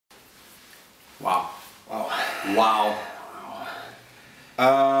Wow. Wow. Wow.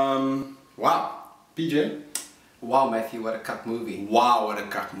 Wow. PJ? Wow, Matthew, what a cuck movie. Wow, what a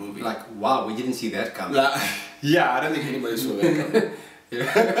cuck movie. Like, wow, we didn't see that coming. Yeah, I don't think anybody saw that coming.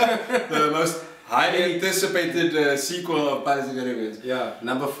 The most highly anticipated sequel of Pirates of the Caribbean. Yeah,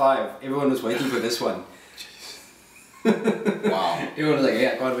 number 5. Everyone was waiting for this one. Wow. Everyone was like,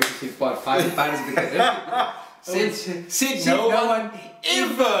 yeah, I can't wait to see part 5 of Pirates of the Caribbean. Said no one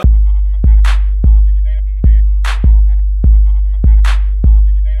ever.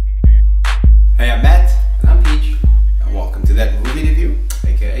 Hey, I'm Matt. And I'm Peach, And welcome to that movie review.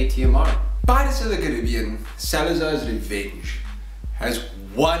 aka TMR. Pirates of the Caribbean, Salazar's Revenge, has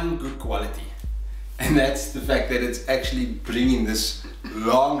one good quality. And that's the fact that it's actually bringing this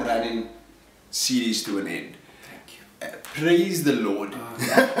long-running series to an end. Thank you. Praise the Lord.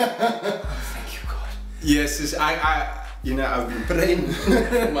 Thank you, God. Yes, I've been praying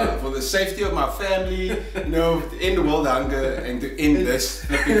for the safety of my family, to end the world hunger and to end this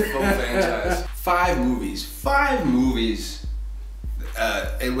flipping film franchise. 5 movies,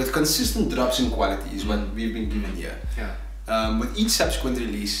 and with consistent drops in quality is what we've been given here. Yeah. With each subsequent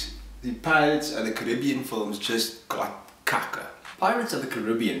release, the Pirates of the Caribbean films just got caca. Pirates of the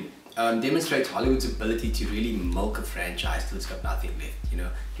Caribbean demonstrates Hollywood's ability to really milk a franchise till it's got nothing left,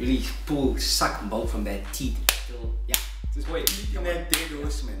 really suck milk from their teeth till, just wait. Eating that dead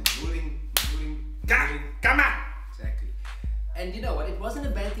horse, man. Moving. Come on! Exactly. And you know what, it wasn't a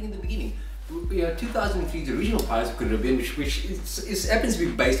bad thing in the beginning. 2003's original Pirates of the Caribbean, which happens to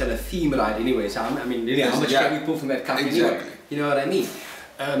be based on a theme ride anyway, so I mean, really, how much can we pull from that cup anyway? You know what I mean?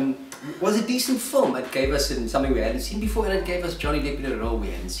 Was a decent film. It gave us something we hadn't seen before, and it gave us Johnny Depp in a role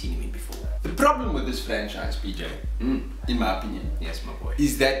we hadn't seen him in before. The problem with this franchise, PJ, in my opinion, Yes, my boy.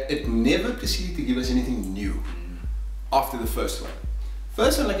 is that it never proceeded to give us anything new after the first one.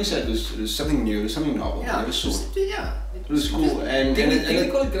 First one, like you said, was something new, something novel. Yeah, Never saw it. It was cool, and they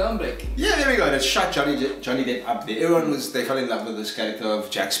call it groundbreaking. Yeah, there we go. It shot Johnny Depp up there. They fell in love with this character of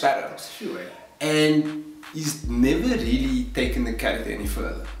Jack Sparrow. That's true, eh? And he's never really taken the character any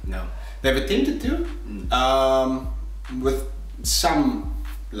further. No. They've attempted to, with some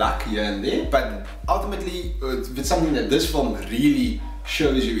luck here and there, but ultimately, with something that this film really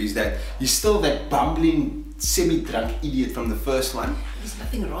shows you is that he's still that bumbling, semi-drunk idiot from the first one. There's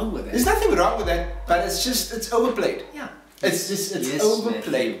nothing wrong with it. There's nothing wrong with that, but it's overplayed. Yeah. It's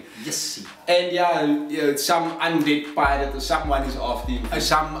overplayed. Yes. And some undead pirate or someone is after him for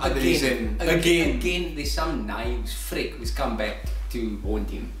some other reason. Again, there's some naive freak who's come back to haunt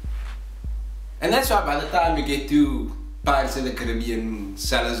him. And that's why by the time we get to Pirates of the Caribbean,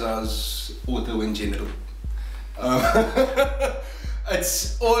 Salazar's auto in general,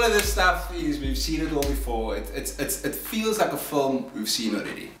 it's all of this stuff we've seen it all before. It feels like a film we've seen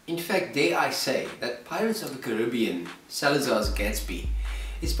already. In fact, dare I say that Pirates of the Caribbean, Salazar's Gatsby,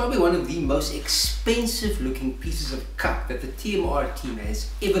 is probably one of the most expensive looking pieces of cup that the TMR team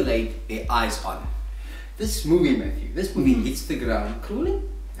has ever laid their eyes on. This movie, Matthew, hits the ground crawling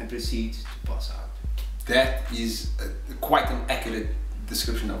and proceeds to pass out. That is quite an accurate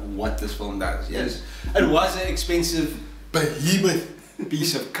description of what this film does. Yes, it was an expensive behemoth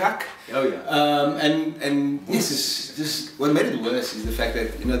piece of cuck. Oh yeah. And this is just what made it worse is the fact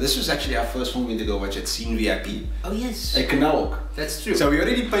that this was actually our first film we went to go watch at Scene VIP. Oh yes. At Canalwalk. That's true. So we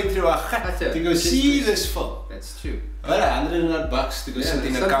already paid through our gut to go see this film. That's true. Well, $100 to go sit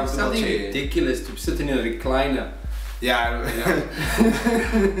in a comfortable chair. Ridiculous to sit in a recliner. Yeah.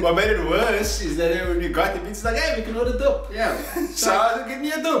 What made it worse is that when we got the pizza, it's like, hey, we can order dope. Yeah. So I said, give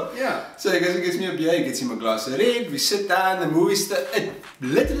me a dope. Yeah. So he gets me a beer, he gets him a glass of red, we sit down, the movie it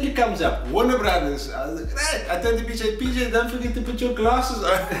literally comes up, Warner Brothers. I was like, right. I turned to PJ, don't forget to put your glasses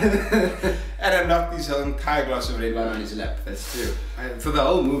on. And I knocked his whole entire glass of red wine on his lap. That's true. For the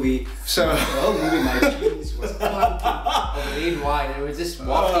whole movie, my jeans was clunking of red wine. It was just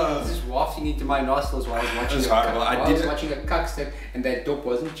wafting into my nostrils while I was watching I was watching a cuckstick, and that dope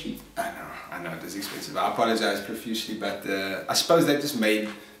wasn't cheap. I know, it was expensive. I apologize profusely, but I suppose that just made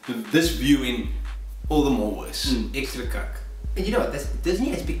this viewing all the more worse. Extra cuck. And you know what, Disney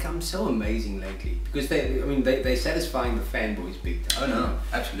has become so amazing lately because they're satisfying the fanboys big time. Oh no,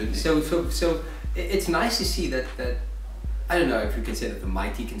 absolutely. So it's nice to see that I don't know if you can say that the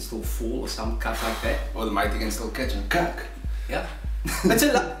mighty can still fall or some cuck like that. Or the mighty can still catch a cuck. Yeah.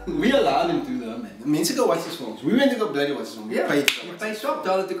 We allowed them to though, man. Men to go watch this film. We went to go bloody watch this film. We paid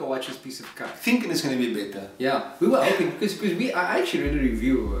 $12 to go watch this piece of cuck. Thinking it's going to be better. Yeah, we were hoping because I actually read a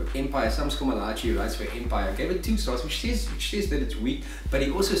review Empire. Sam Skomalachi writes for Empire. I gave it 2 stars, which says that it's weak, but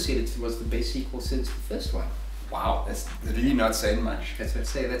he also said it was the best sequel since the first one. Wow, that's really not saying much. That's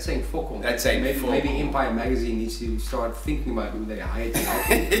saying fuck all. That's saying maybe Empire Magazine needs to start thinking about who they hire to help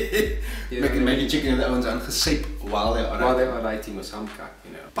them. Maybe chicken the owns ungesep while they are writing or some cuck,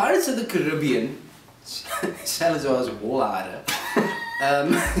 you know. Pirates of the Caribbean, Salazar's wallhare,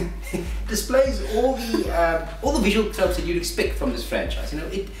 displays all the visual tropes that you'd expect from this franchise. You know,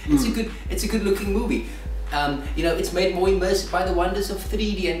 it's a good looking movie. You know, it's made more immersive by the wonders of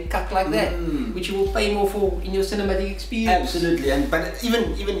 3D and cuck like that, which you will pay more for in your cinematic experience. Absolutely, but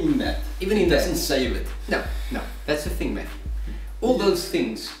even in that, it doesn't save it. No, that's the thing, man. All those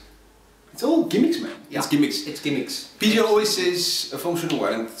things. It's all gimmicks, man. Yeah, it's gimmicks. It's gimmicks. PJ always says a film shouldn't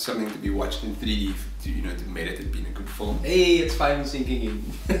warrant something to be watched in 3D to merit it being a good film. Hey, it's fine sinking in.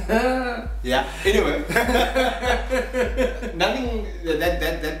 Yeah. Anyway, nothing.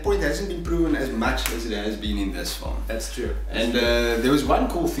 That point hasn't been proven as much as it has been in this film. That's true. And there was one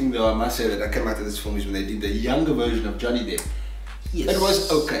cool thing though, I must say, that came out of this film is when they did the younger version of Johnny Depp. Yes. It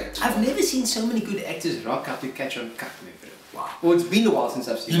was okay. I've never seen so many good actors rock up to catch on cuck. Wow. Well, it's been a while since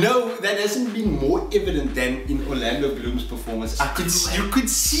I've seen. You know, that hasn't been more evident than in Orlando Bloom's performance. You could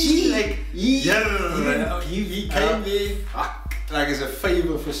see like he came there like as a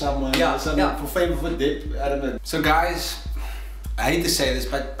favor for someone, for favor for Depp. I don't know. So guys, I hate to say this,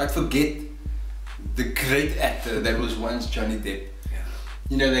 but forget the great actor that was once Johnny Depp. Yeah.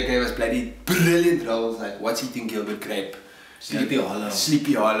 You know, they gave us bloody brilliant roles like What's Eating Gilbert Grape, Sleepy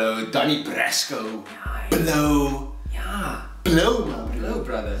Hollow, Donnie Brasco, Blow. Yeah. Blow,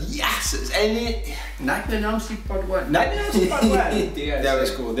 brother. Yes, and Nightmare on Elm Street Part 1. Nightmare on Elm Street Part 1. That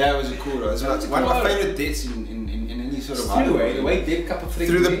was cool. That was a cool role. It was one of my favorite deaths in any sort of horror. The way Depp cup of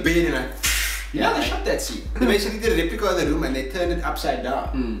through the bed and they shot that scene. They basically did a replica of the room and they turned it upside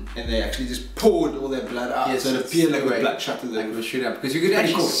down and they actually just poured all their blood out. Yes, so it appeared like the blood shot to the roof. Because you could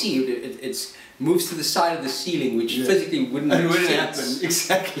actually see it moves to the side of the ceiling, which physically wouldn't happen.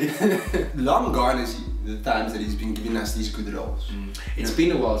 Exactly. Long gone is the times that he's been giving us these good roles. It's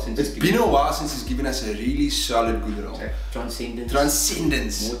been a while since he's given us a really solid good role.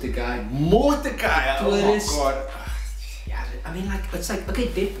 Transcendence. Mordecai. Oh my god. Yeah, I mean, like, it's like, okay,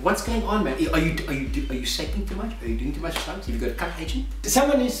 Depp, what's going on, man? Are you saping too much? Are you doing too much drugs? Have you got a cut agent?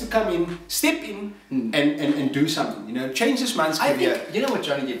 Someone needs to come in, step in, and do something. You know, change this man's career. I think, you know what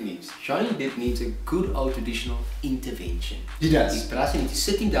Johnny Depp needs? Johnny Depp needs a good old traditional intervention. He does. His brother needs to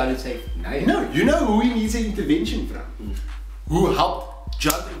sit him down and say, no, you know who he needs an intervention from? Who helped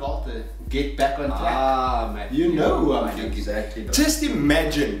John Travolta get back on track? Ah, man. You know who I'm thinking. Exactly. Just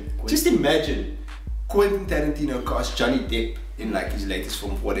imagine Quentin Tarantino cast Johnny Depp in like his latest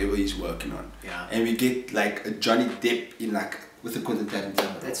film, whatever he's working on. Yeah. And we get like a Johnny Depp in like with a Quentin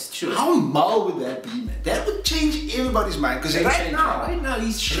Tarantino. That's true. How mal would that be, man? That would change everybody's mind. Because right now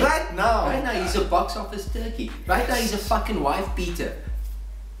he's shit. Right now he's a box office turkey. Right now he's a fucking wife beater.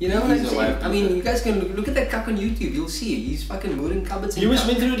 You know what I'm saying? I mean, you guys can look at that cuck on YouTube. You'll see he's fucking moving cupboards. He went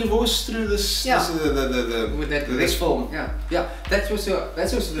through a divorce through this. With this film. Yeah. That's also.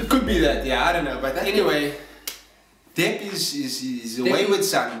 It could be that. Yeah, I don't know. But anyway, Depp is a wayward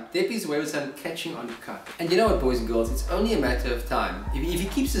son. Depp is a wayward son catching on cuck. And you know what, boys and girls? It's only a matter of time. If he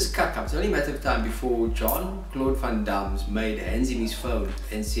keeps this cuck up, it's only a matter of time before Jean-Claude Van Damme's maid hands him his phone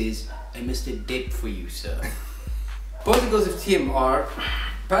and says, "I Mr. Depp for you, sir." Boys and girls of TM are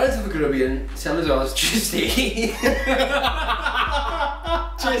Pirates of the Caribbean, Salazar's Tuesday.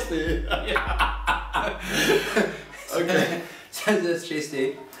 Tuesday. Okay. Salazar's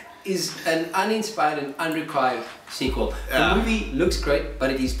Tuesday is an uninspired and unrequired sequel. The movie looks great,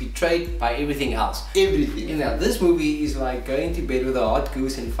 but it is betrayed by everything else. Everything. You know, this movie is like going to bed with a hot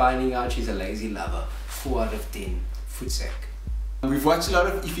goose and finding out she's a lazy lover. 4 out of 10. Footsack. We've watched a lot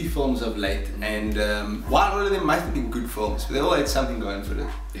of iffy films of late, and while all of them might have been good films, but they all had something going for it.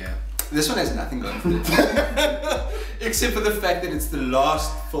 Yeah. This one has nothing going for it. Except for the fact that it's the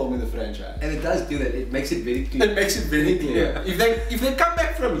last film in the franchise. And it does do that, it makes it very clear. It makes it very clear. Yeah. If they come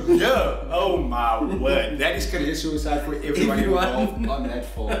back from here, oh my word, that is career suicide for everyone involved on that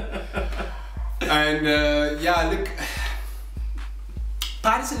film. And yeah, look,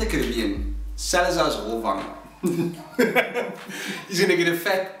 Pirates of the Caribbean, Salazar's Wolfgang. He's gonna get a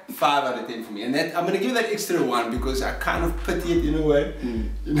fat 5 out of 10 for me, and that I'm gonna give that extra 1 because I kind of pity it in a way.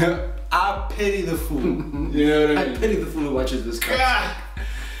 You know, I pity the fool. You know what I mean? I pity the fool who watches this guy.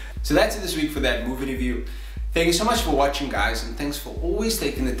 So that's it this week for that movie review. Thank you so much for watching, guys, and thanks for always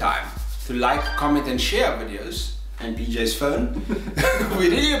taking the time to like, comment, and share our videos. And PJ's phone. We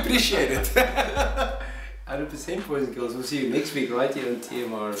really appreciate it. 100% boys and girls. We'll see you next week right here on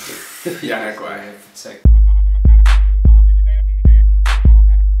TMR. Yeah, kwaai.